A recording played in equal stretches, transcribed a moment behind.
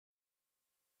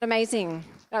Amazing.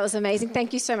 That was amazing.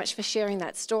 Thank you so much for sharing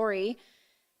that story.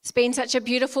 It's been such a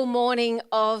beautiful morning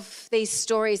of these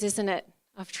stories, isn't it?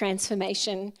 Of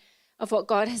transformation, of what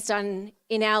God has done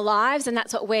in our lives. And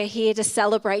that's what we're here to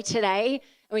celebrate today.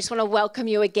 And we just want to welcome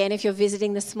you again if you're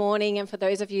visiting this morning. And for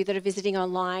those of you that are visiting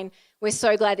online, we're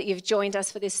so glad that you've joined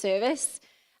us for this service.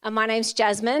 My name's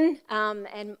Jasmine,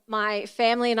 and my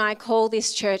family and I call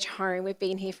this church home. We've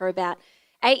been here for about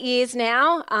 8 years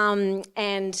now, I'm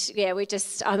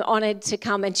honoured to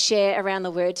come and share around the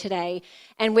Word today.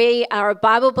 And we are a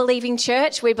Bible-believing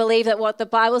church. We believe that what the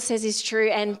Bible says is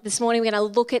true, and this morning we're going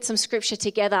to look at some Scripture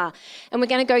together, and we're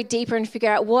going to go deeper and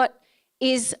figure out what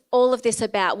is all of this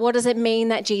about. What does it mean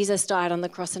that Jesus died on the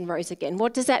cross and rose again?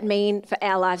 What does that mean for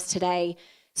our lives today?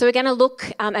 So we're going to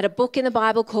look at a book in the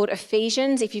Bible called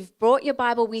Ephesians. If you've brought your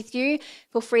Bible with you,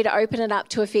 feel free to open it up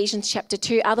to Ephesians chapter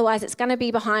 2. Otherwise, it's going to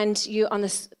be behind you on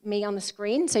the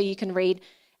screen, so you can read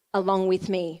along with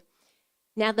me.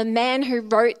 Now, the man who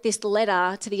wrote this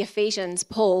letter to the Ephesians,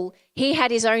 Paul, he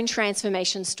had his own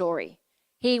transformation story.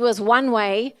 He was one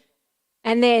way,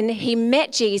 and then he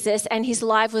met Jesus, and his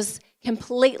life was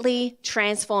completely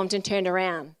transformed and turned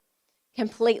around.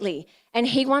 Completely. And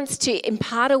he wants to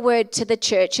impart a word to the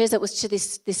churches. It was to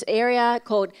this area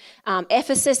called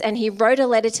Ephesus, and he wrote a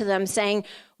letter to them saying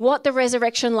what the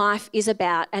resurrection life is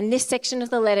about. And this section of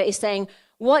the letter is saying,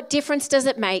 what difference does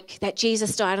it make that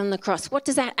Jesus died on the cross? What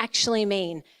does that actually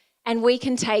mean? And we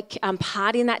can take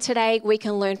part in that today. We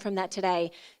can learn from that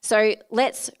today. So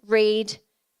let's read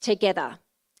together.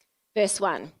 Verse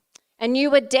 1. And you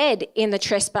were dead in the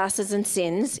trespasses and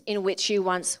sins in which you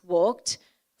once walked,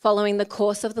 following the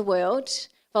course of the world,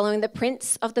 following the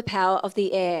prince of the power of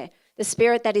the air, the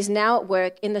spirit that is now at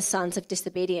work in the sons of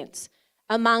disobedience,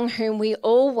 among whom we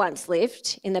all once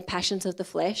lived in the passions of the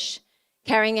flesh,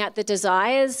 carrying out the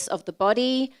desires of the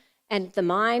body and the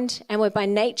mind, and were by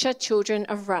nature children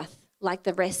of wrath, like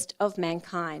the rest of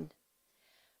mankind.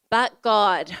 But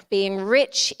God, being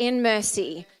rich in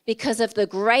mercy, because of the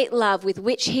great love with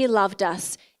which he loved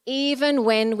us, even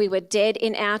when we were dead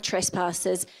in our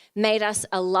trespasses, made us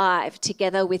alive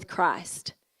together with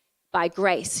Christ. By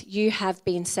grace you have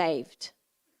been saved.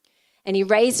 And he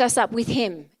raised us up with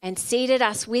him and seated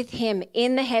us with him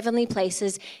in the heavenly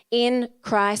places in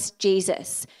Christ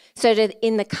Jesus, so that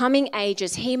in the coming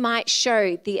ages he might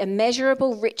show the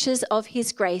immeasurable riches of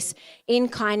his grace in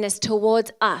kindness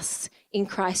towards us in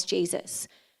Christ Jesus.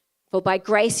 For by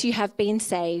grace you have been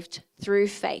saved through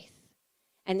faith.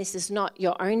 And this is not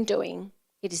your own doing,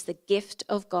 it is the gift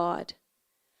of God,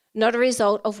 not a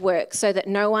result of work, so that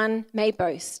no one may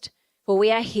boast. For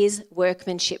we are his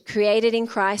workmanship, created in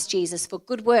Christ Jesus for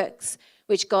good works,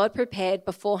 which God prepared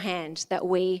beforehand that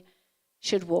we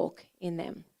should walk in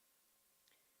them.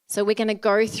 So we're going to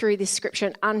go through this scripture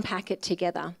and unpack it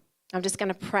together. I'm just going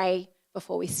to pray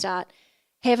before we start.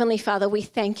 Heavenly Father, we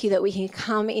thank you that we can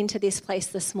come into this place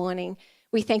this morning.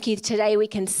 We thank you today we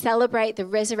can celebrate the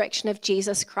resurrection of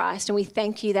Jesus Christ, and we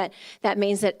thank you that that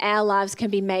means that our lives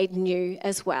can be made new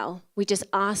as well. We just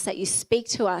ask that you speak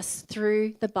to us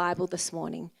through the Bible this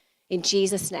morning. In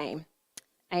Jesus' name,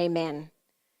 amen.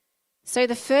 So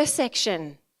the first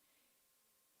section,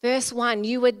 verse 1,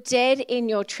 you were dead in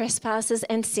your trespasses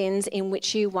and sins in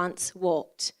which you once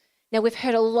walked. Now we've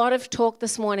heard a lot of talk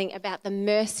this morning about the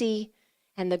mercy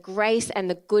and the grace and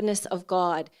the goodness of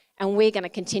God. And we're going to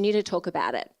continue to talk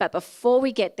about it. But before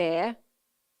we get there,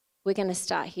 we're going to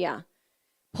start here.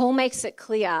 Paul makes it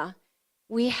clear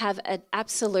we have an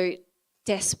absolute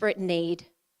desperate need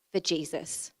for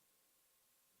Jesus.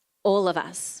 All of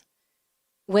us.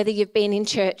 Whether you've been in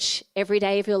church every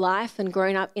day of your life and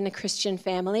grown up in a Christian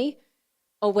family,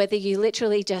 or whether you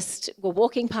literally just were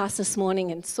walking past this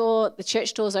morning and saw the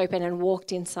church doors open and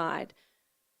walked inside.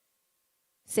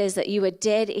 Says that you were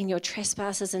dead in your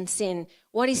trespasses and sin.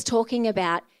 What he's talking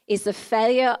about is the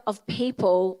failure of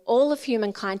people, all of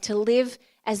humankind, to live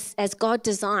as God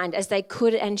designed, as they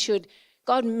could and should.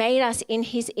 God made us in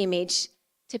his image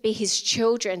to be his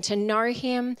children, to know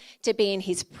him, to be in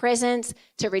his presence,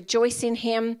 to rejoice in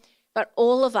him. But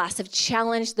all of us have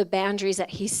challenged the boundaries that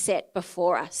he set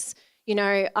before us. You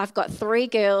know, I've got 3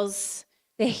 girls.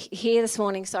 They're here this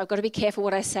morning, so I've got to be careful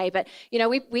what I say. But, you know,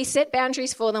 we set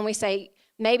boundaries for them. We say,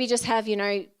 maybe just have,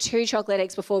 2 chocolate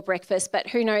eggs before breakfast, but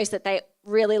who knows that they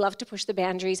really love to push the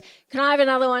boundaries. Can I have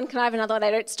another one? Can I have another one? They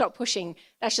don't stop pushing.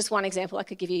 That's just one example. I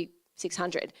could give you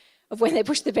 600 of when they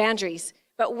push the boundaries.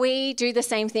 But we do the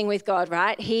same thing with God,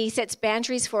 right? He sets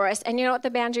boundaries for us. And you know what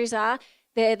the boundaries are?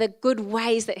 They're the good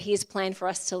ways that he has planned for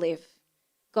us to live.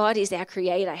 God is our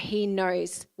creator. He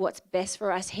knows what's best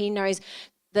for us. He knows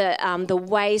the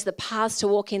ways, the paths to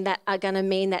walk in that are going to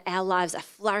mean that our lives are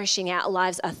flourishing, our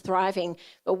lives are thriving.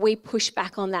 But we push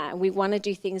back on that and we want to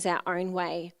do things our own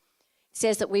way. It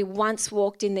says that we once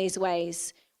walked in these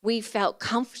ways. We felt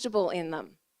comfortable in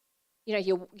them. You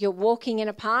know, you're walking in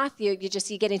a path, you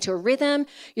get into a rhythm,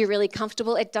 you're really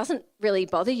comfortable. It doesn't really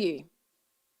bother you.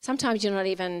 Sometimes you're not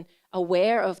even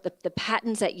aware of the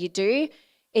patterns that you do.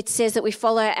 It says that we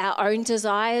follow our own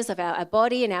desires of our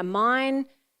body and our mind,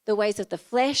 the ways of the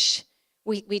flesh.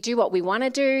 We do what we want to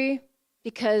do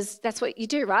because that's what you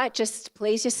do, right? Just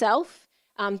please yourself.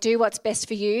 Do what's best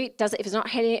for you. If it's not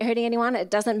hurting anyone, it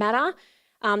doesn't matter.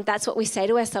 That's what we say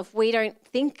to ourselves. We don't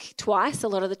think twice a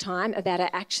lot of the time about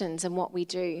our actions and what we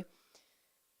do.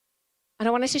 And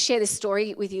I wanted to share this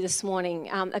story with you this morning.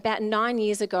 About 9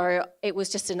 years ago, it was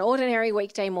just an ordinary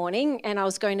weekday morning and I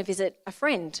was going to visit a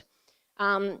friend.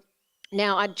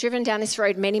 Now, I'd driven down this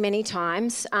road many, many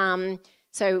times.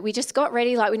 So we just got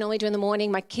ready like we normally do in the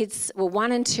morning. My kids were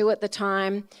 1 and 2 at the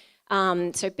time.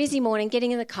 So busy morning,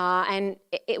 getting in the car, and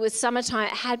it was summertime.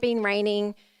 It had been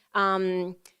raining,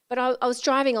 but I was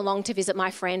driving along to visit my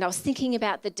friend. I was thinking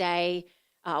about the day.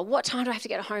 What time do I have to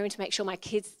get home to make sure my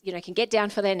kids, can get down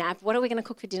for their nap? What are we going to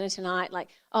cook for dinner tonight? Like,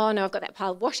 oh no, I've got that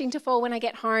pile of washing to fold when I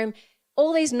get home.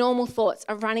 All these normal thoughts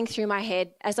are running through my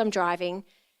head as I'm driving,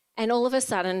 and all of a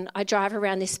sudden, I drive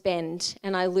around this bend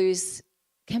and I lose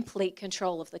complete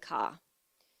control of the car.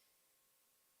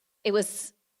 It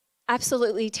was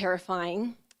absolutely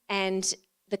terrifying, and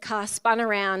the car spun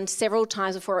around several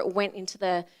times before it went into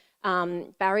the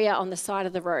barrier on the side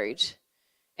of the road.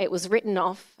 It was written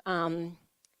off, and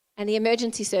the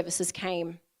emergency services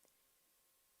came,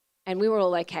 and we were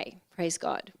all okay, praise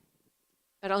God.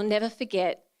 But I'll never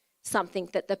forget something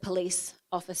that the police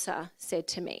officer said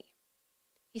to me.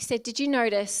 He said, "Did you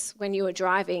notice when you were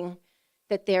driving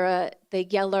that there are the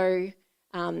yellow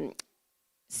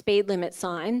speed limit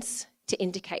signs to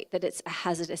indicate that it's a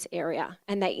hazardous area,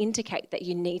 and they indicate that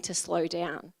you need to slow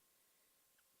down?"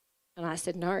 And I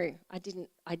said, "No, I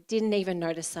didn't even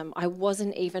notice them. I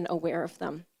wasn't even aware of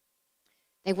them.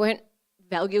 They weren't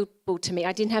valuable to me.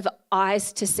 I didn't have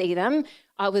eyes to see them.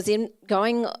 I was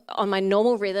going on my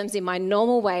normal rhythms, in my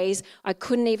normal ways. I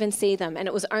couldn't even see them. And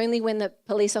it was only when the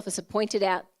police officer pointed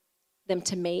out them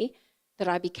to me that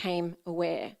I became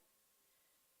aware."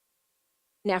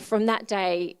 Now, from that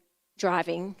day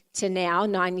driving to now,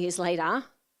 9 years later,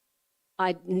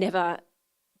 I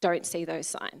don't see those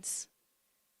signs.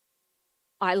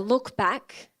 I look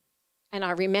back and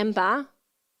I remember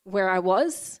where I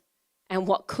was and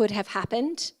what could have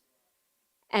happened,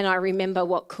 and I remember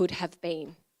what could have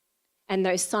been. And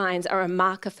those signs are a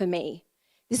marker for me.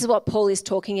 This is what Paul is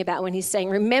talking about when he's saying,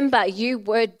 remember, you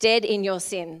were dead in your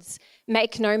sins.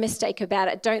 Make no mistake about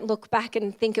it. Don't look back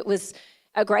and think it was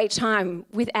a great time.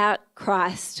 Without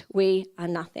Christ, we are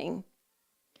nothing.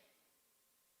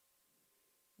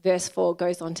 Verse 4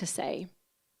 goes on to say,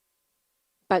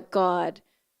 "But God,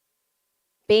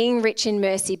 being rich in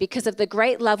mercy, because of the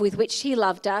great love with which he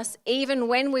loved us, even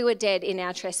when we were dead in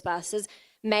our trespasses,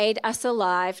 made us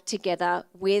alive together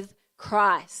with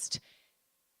Christ."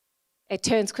 It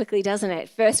turns quickly, doesn't it?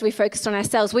 First, we focused on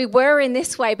ourselves. We were in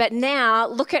this way, but now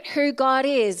look at who God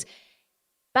is.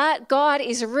 But God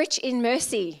is rich in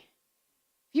mercy.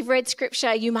 If you've read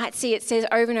scripture, you might see it says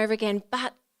over and over again,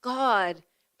 but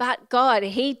God,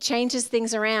 he changes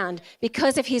things around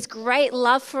because of his great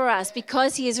love for us,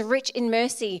 because he is rich in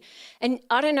mercy. And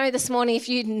I don't know this morning if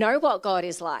you know what God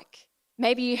is like.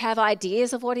 Maybe you have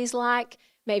ideas of what he's like.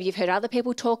 Maybe you've heard other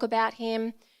people talk about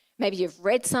him. Maybe you've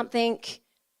read something.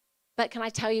 But can I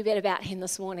tell you a bit about him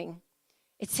this morning?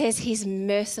 It says he's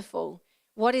merciful.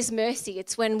 What is mercy?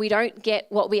 It's when we don't get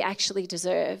what we actually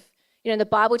deserve. The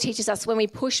Bible teaches us when we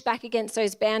push back against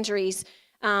those boundaries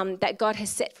that God has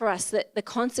set for us, that the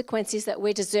consequence is that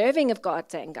we're deserving of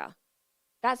God's anger.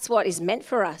 That's what is meant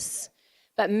for us.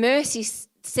 But mercy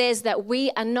says that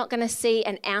we are not going to see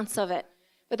an ounce of it.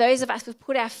 For those of us who've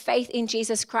put our faith in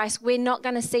Jesus Christ, we're not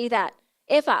going to see that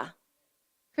ever.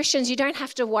 Christians, you don't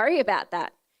have to worry about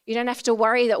that. You don't have to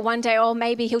worry that one day,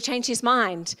 maybe he'll change his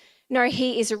mind. No,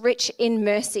 he is rich in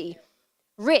mercy.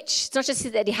 Rich, it's not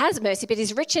just that he has mercy, but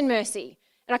he's rich in mercy.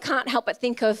 And I can't help but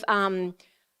think of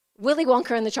Willy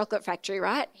Wonka and the Chocolate Factory,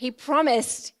 right? He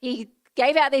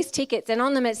gave out these tickets, and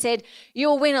on them it said,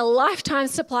 you'll win a lifetime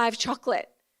supply of chocolate.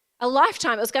 A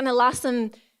lifetime. It was going to last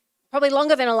them probably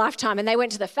longer than a lifetime. And they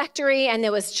went to the factory, and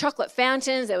there was chocolate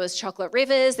fountains, there was chocolate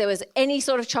rivers, there was any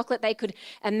sort of chocolate they could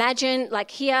imagine. Like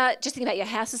here, just think about your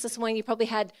houses this morning, you probably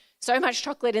had so much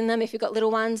chocolate in them if you've got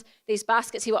little ones. These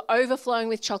baskets here were overflowing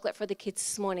with chocolate for the kids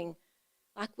this morning.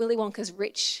 Like Willy Wonka's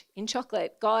rich in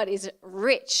chocolate. God is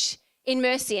rich in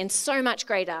mercy and so much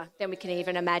greater than we can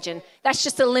even imagine. That's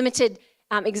just a limited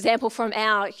example from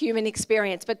our human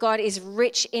experience, but God is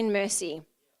rich in mercy.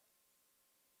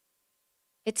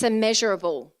 It's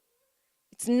immeasurable.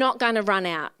 It's not going to run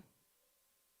out.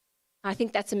 I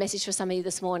think that's a message for some of you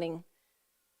this morning.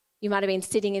 You might have been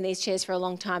sitting in these chairs for a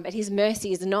long time, but his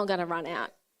mercy is not going to run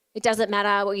out. It doesn't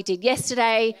matter what you did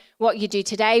yesterday, what you do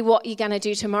today, what you're going to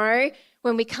do tomorrow.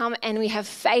 When we come and we have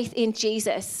faith in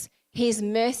Jesus, his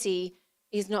mercy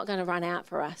is not going to run out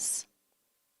for us.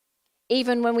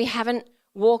 Even when we haven't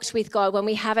walked with God, when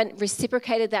we haven't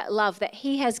reciprocated that love that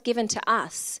he has given to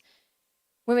us,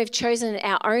 when we've chosen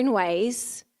our own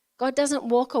ways, God doesn't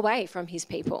walk away from his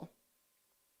people.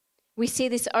 We see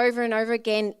this over and over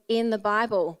again in the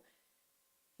Bible.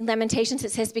 In Lamentations,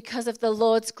 it says, because of the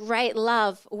Lord's great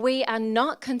love, we are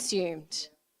not consumed.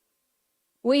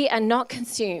 We are not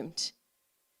consumed.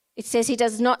 It says he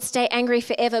does not stay angry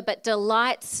forever, but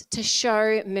delights to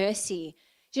show mercy.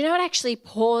 Do you know what actually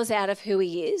pours out of who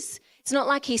he is? It's not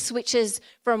like he switches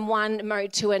from one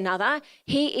mode to another.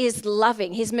 He is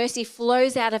loving. His mercy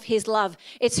flows out of his love.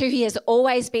 It's who he has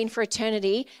always been for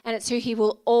eternity, and it's who he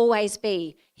will always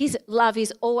be. His love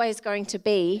is always going to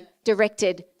be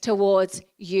directed towards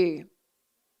you.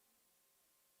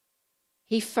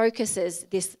 He focuses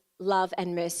this love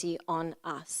and mercy on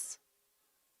us.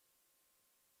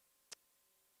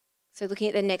 So looking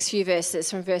at the next few verses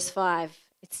from verse 5,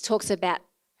 it talks about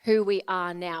who we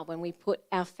are now when we put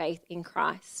our faith in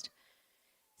Christ.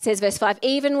 It says, verse 5,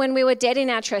 even when we were dead in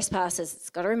our trespasses,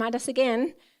 it's got to remind us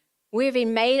again, we have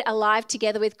been made alive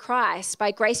together with Christ.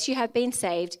 By grace you have been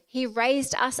saved. He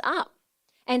raised us up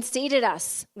and seated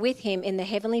us with him in the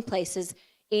heavenly places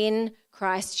in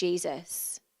Christ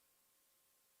Jesus.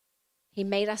 He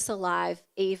made us alive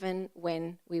even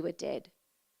when we were dead.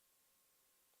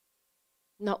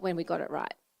 Not when we got it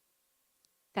right.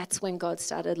 That's when God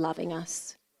started loving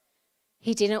us.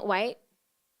 He didn't wait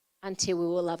until we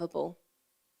were lovable.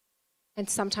 And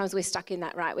sometimes we're stuck in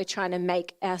that, right? We're trying to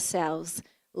make ourselves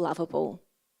lovable.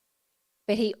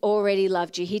 But he already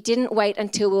loved you. He didn't wait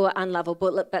until we were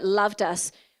unlovable, but loved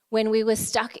us when we were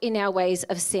stuck in our ways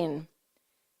of sin.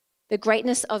 The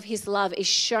greatness of his love is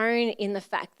shown in the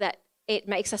fact that it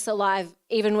makes us alive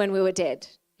even when we were dead.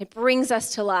 It brings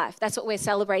us to life. That's what we're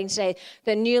celebrating today,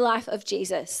 the new life of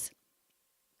Jesus.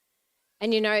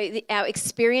 And you know, our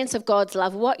experience of God's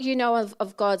love, what you know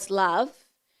of God's love,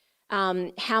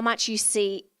 how much you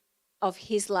see of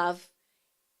his love,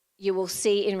 you will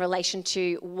see in relation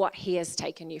to what he has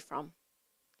taken you from.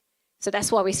 So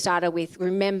that's why we started with,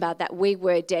 remember that we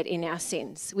were dead in our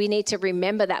sins. We need to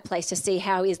remember that place to see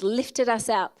how he's lifted us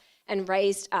up and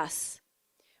raised us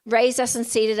and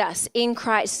seated us in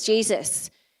Christ Jesus.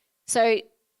 So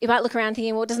you might look around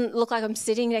thinking, well, it doesn't look like I'm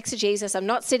sitting next to Jesus. I'm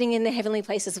not sitting in the heavenly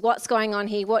places. What's going on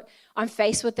here? I'm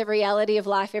faced with the reality of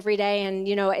life every day, and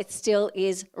you know, it still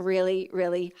is really,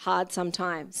 really hard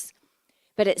sometimes.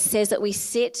 But it says that we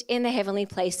sit in the heavenly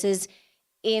places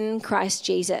in Christ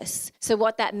Jesus. So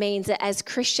what that means that as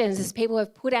Christians, as people who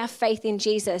have put our faith in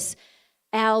Jesus,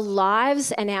 our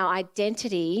lives and our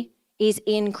identity is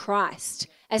in Christ.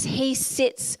 As he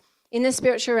sits in the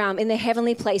spiritual realm, in the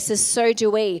heavenly places, so do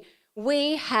we.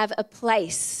 We have a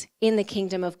place in the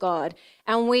kingdom of God,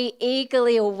 and we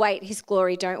eagerly await his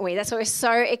glory, don't we? That's why we're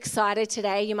so excited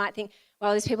today. You might think,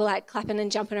 well, there's people like clapping and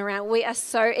jumping around. We are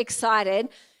so excited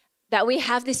that we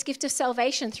have this gift of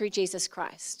salvation through Jesus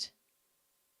Christ.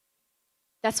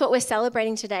 That's what we're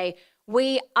celebrating today.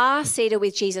 We are seated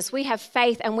with Jesus. We have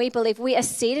faith and we believe we are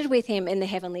seated with him in the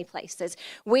heavenly places.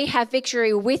 We have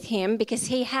victory with him because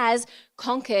he has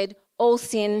conquered all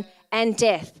sin and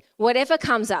death. Whatever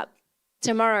comes up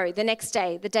tomorrow, the next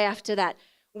day, the day after that,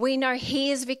 we know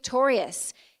he is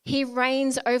victorious. He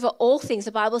reigns over all things.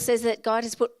 The Bible says that God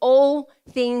has put all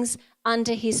things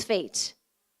under his feet.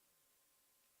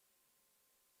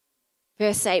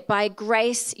 Verse 8, by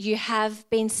grace you have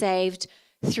been saved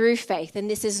through faith, and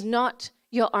this is not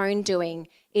your own doing.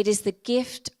 It is the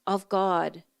gift of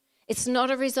God. It's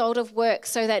not a result of work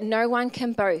so that no one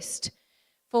can boast.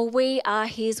 For we are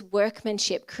his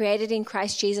workmanship, created in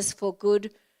Christ Jesus for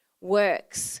good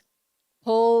works.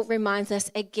 Paul reminds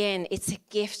us again, it's a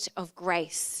gift of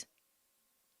grace.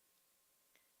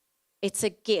 It's a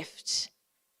gift.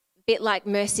 A bit like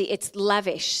mercy, it's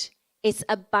lavish, it's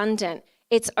abundant,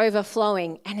 it's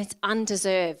overflowing, and it's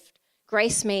undeserved.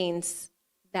 Grace means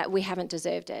that we haven't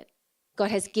deserved it.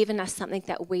 God has given us something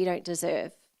that we don't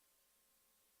deserve.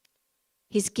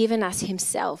 He's given us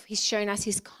himself. He's shown us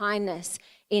his kindness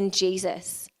in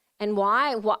Jesus. And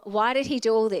why? Why did he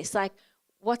do all this? Like,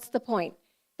 what's the point?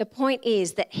 The point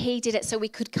is that he did it so we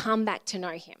could come back to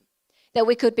know him. that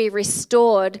we could be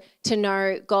restored to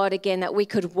know God again, that we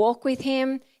could walk with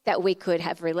him, that we could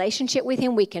have relationship with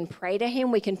him, we can pray to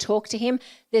him, we can talk to him.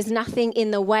 There's nothing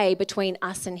in the way between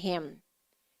us and him.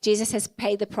 Jesus has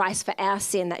paid the price for our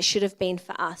sin that should have been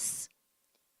for us.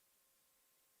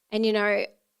 And you know,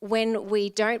 when we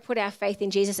don't put our faith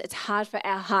in Jesus, it's hard for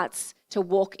our hearts to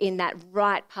walk in that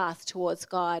right path towards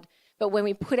God. But when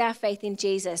we put our faith in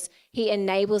Jesus, he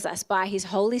enables us by his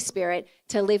Holy Spirit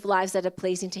to live lives that are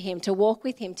pleasing to him, to walk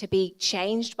with him, to be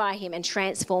changed by him and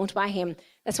transformed by him.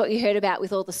 That's what you heard about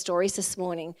with all the stories this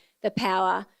morning, the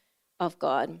power of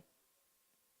God.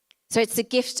 So it's the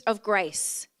gift of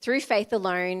grace through faith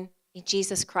alone in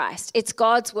Jesus Christ. It's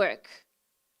God's work.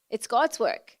 It's God's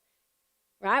work,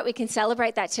 right? We can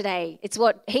celebrate that today. It's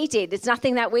what he did. It's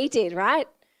nothing that we did, right?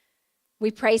 We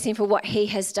praise him for what he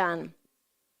has done.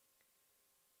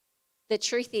 The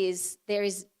truth is, there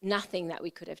is nothing that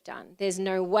we could have done. There's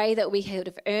no way that we could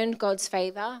have earned God's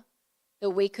favor, that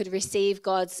we could receive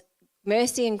God's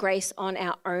mercy and grace on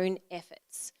our own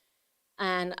efforts.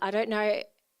 And I don't know,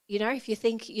 you know, if you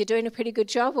think you're doing a pretty good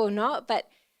job or not, but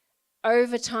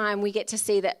over time we get to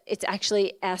see that it's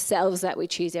actually ourselves that we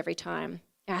choose every time.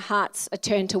 Our hearts are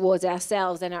turned towards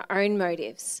ourselves and our own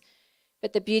motives.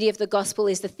 But the beauty of the gospel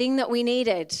is the thing that we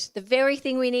needed, the very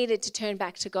thing we needed to turn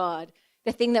back to God,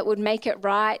 the thing that would make it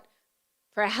right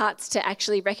for our hearts to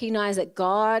actually recognize that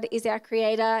God is our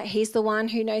creator. He's the one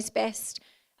who knows best.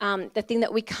 The thing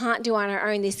that we can't do on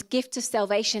our own, this gift of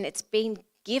salvation, it's been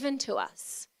given to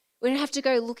us. We don't have to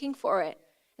go looking for it.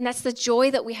 And that's the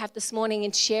joy that we have this morning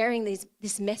in sharing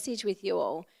this message with you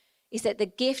all, is that the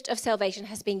gift of salvation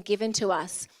has been given to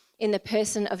us in the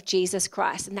person of Jesus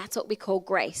Christ. And that's what we call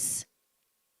grace.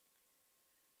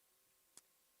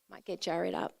 Might get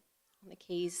Jared up on the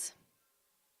keys.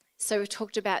 So we've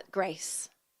talked about grace.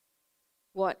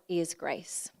 What is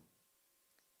grace?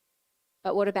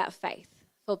 But what about faith?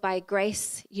 For by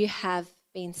grace you have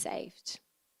been saved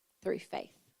through faith.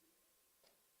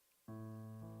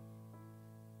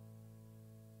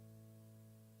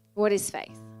 What is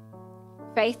faith?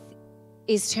 Faith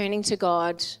is turning to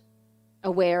God,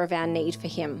 aware of our need for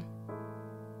him.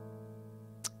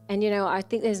 And you know, I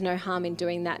think there's no harm in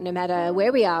doing that, no matter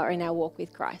where we are in our walk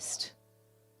with Christ.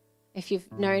 If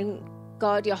you've known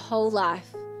God your whole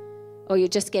life, or you're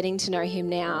just getting to know him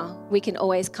now, we can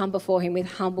always come before him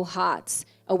with humble hearts,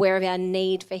 aware of our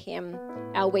need for him,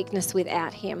 our weakness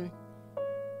without him,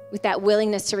 with that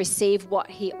willingness to receive what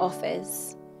he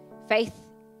offers. Faith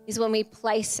is when we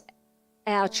place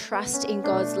our trust in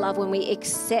God's love, when we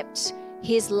accept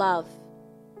his love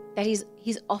that he's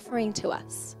offering to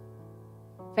us.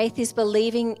 Faith is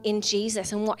believing in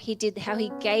Jesus and what he did, how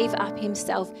he gave up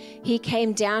himself. He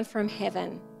came down from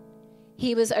heaven.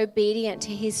 He was obedient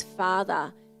to his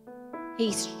Father.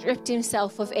 He stripped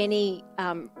himself of any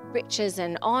riches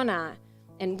and honor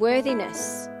and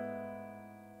worthiness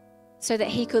so that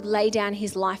he could lay down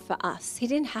his life for us. He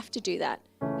didn't have to do that.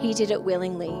 He did it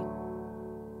willingly,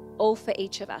 all for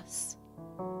each of us.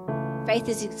 Faith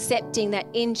is accepting that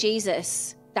in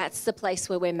Jesus, that's the place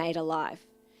where we're made alive.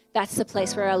 That's the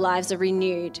place where our lives are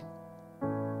renewed.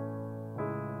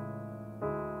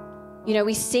 You know,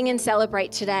 we sing and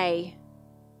celebrate today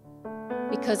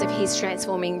because of his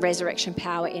transforming resurrection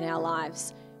power in our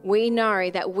lives. We know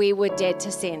that we were dead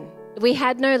to sin. We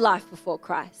had no life before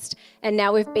Christ, and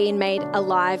now we've been made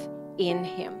alive in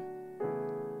him.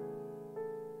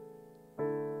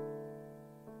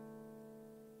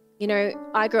 You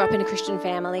know, I grew up in a Christian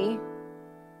family,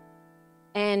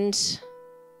 and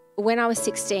when I was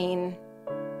 16,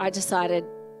 I decided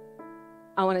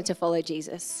I wanted to follow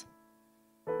Jesus.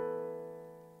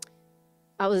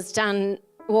 I was done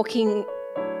walking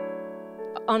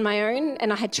on my own,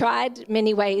 and I had tried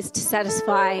many ways to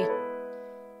satisfy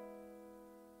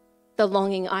the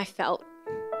longing I felt,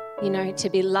 you know, to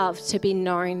be loved, to be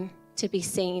known, to be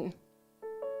seen,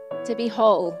 to be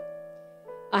whole.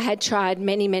 I had tried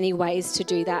many, many ways to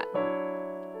do that.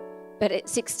 But at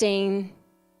 16,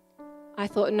 I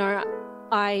thought, no,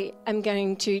 I am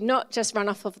going to not just run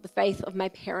off of the faith of my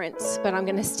parents, but I'm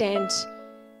going to stand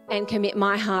and commit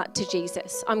my heart to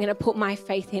Jesus. I'm going to put my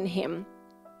faith in him.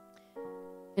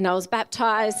 And I was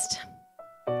baptized,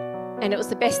 and it was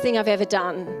the best thing I've ever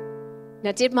done.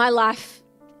 Now, did my life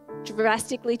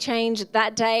drastically change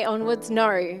that day onwards?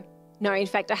 No. No, in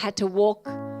fact, I had to walk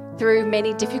through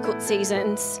many difficult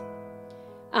seasons.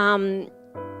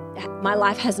 My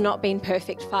life has not been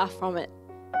perfect, far from it.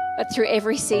 But through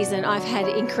every season, I've had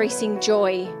increasing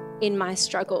joy in my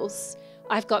struggles.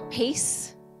 I've got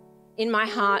peace in my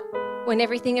heart when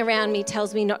everything around me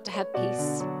tells me not to have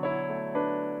peace.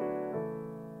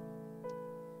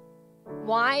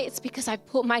 Why? It's because I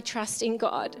put my trust in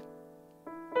God.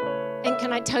 And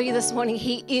can I tell you this morning,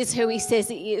 he is who he says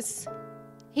he is.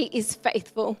 He is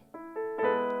faithful.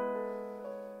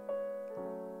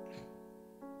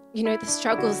 You know, the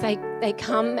struggles, they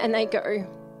come and they go.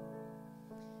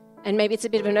 And maybe it's a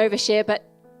bit of an overshare, but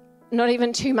not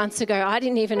even 2 months ago, I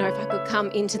didn't even know if I could come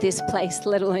into this place,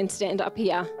 let alone stand up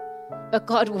here. But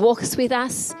God walks with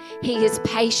us. He is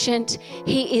patient.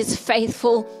 He is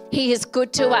faithful. He is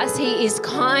good to us. He is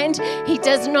kind. He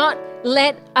does not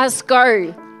let us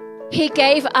go. He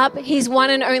gave up his one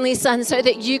and only Son so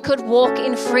that you could walk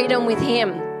in freedom with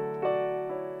him.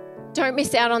 Don't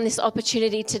miss out on this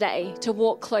opportunity today to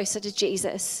walk closer to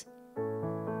Jesus.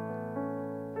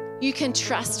 You can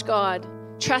trust God.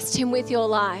 Trust him with your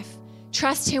life.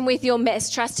 Trust him with your mess.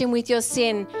 Trust him with your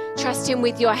sin. Trust him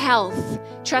with your health.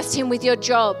 Trust him with your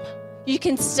job. You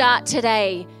can start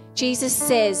today. Jesus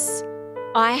says,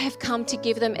 I have come to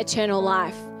give them eternal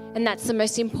life. And that's the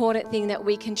most important thing, that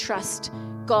we can trust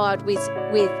God with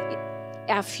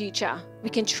our future. We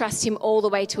can trust him all the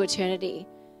way to eternity.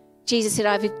 Jesus said,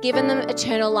 I've given them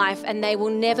eternal life and they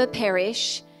will never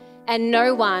perish, and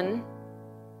no one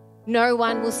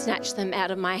will snatch them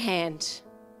out of my hand.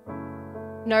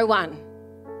 No one.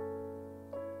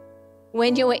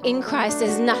 When you are in Christ,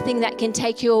 there's nothing that can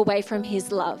take you away from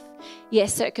his love.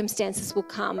 Yes, circumstances will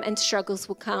come and struggles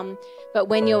will come, but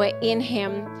when you are in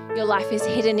him, your life is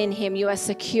hidden in him. You are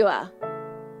secure.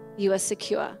 You are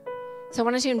secure. So I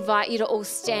wanted to invite you to all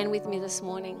stand with me this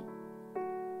morning.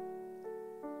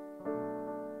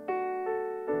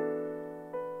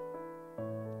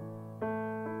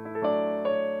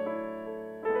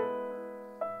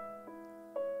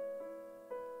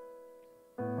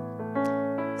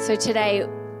 So today,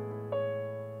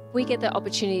 we get the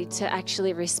opportunity to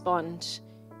actually respond.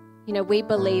 You know, we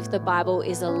believe the Bible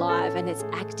is alive and it's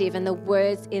active, and the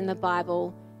words in the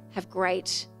Bible have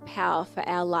great power for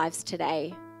our lives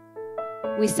today.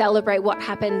 We celebrate what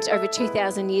happened over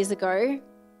 2,000 years ago,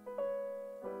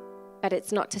 but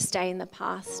it's not to stay in the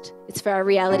past. It's for our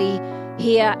reality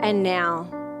here and now.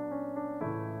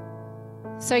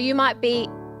 So you might be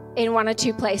in one or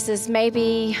two places.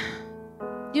 Maybe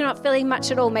you're not feeling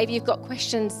much at all. Maybe you've got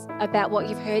questions about what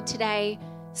you've heard today,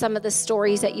 some of the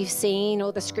stories that you've seen,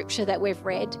 or the scripture that we've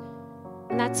read.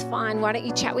 And that's fine. Why don't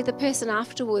you chat with the person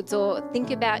afterwards, or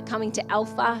think about coming to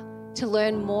Alpha to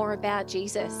learn more about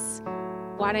Jesus?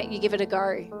 Why don't you give it a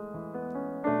go?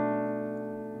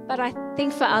 But I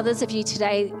think for others of you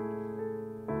today,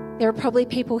 there are probably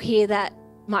people here that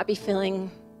might be feeling,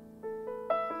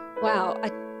 wow,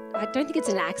 I don't think it's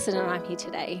an accident I'm here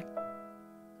today.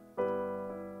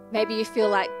 Maybe you feel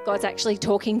like God's actually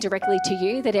talking directly to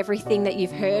you, that everything that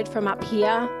you've heard from up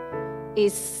here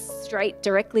is straight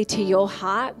directly to your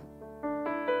heart.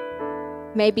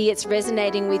 Maybe it's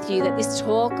resonating with you that this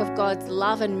talk of God's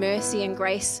love and mercy and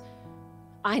grace,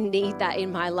 I need that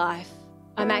in my life.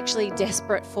 I'm actually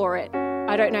desperate for it.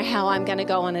 I don't know how I'm going to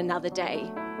go on another day.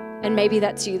 And maybe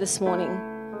that's you this morning.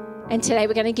 And today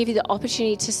we're going to give you the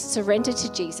opportunity to surrender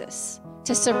to Jesus,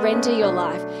 to surrender your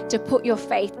life, to put your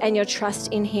faith and your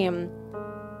trust in him.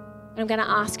 And I'm going to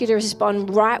ask you to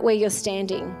respond right where you're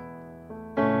standing.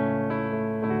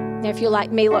 Now, if you're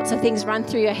like me, lots of things run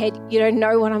through your head. You don't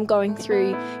know what I'm going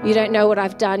through. You don't know what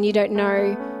I've done. You don't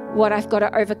know what I've got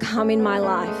to overcome in my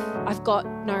life. I've got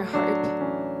no hope.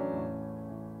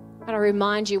 But I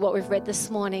remind you what we've read this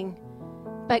morning.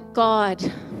 But God,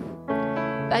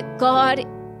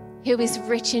 who is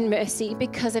rich in mercy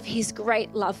because of his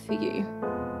great love for you.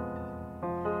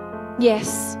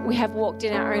 Yes, we have walked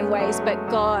in our own ways, but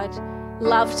God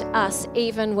loved us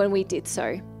even when we did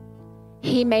so.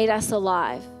 He made us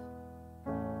alive.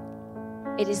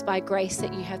 It is by grace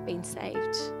that you have been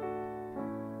saved.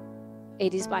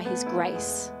 It is by his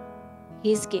grace,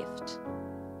 his gift,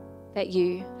 that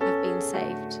you have been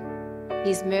saved.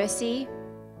 His mercy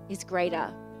is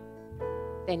greater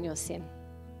than your sin.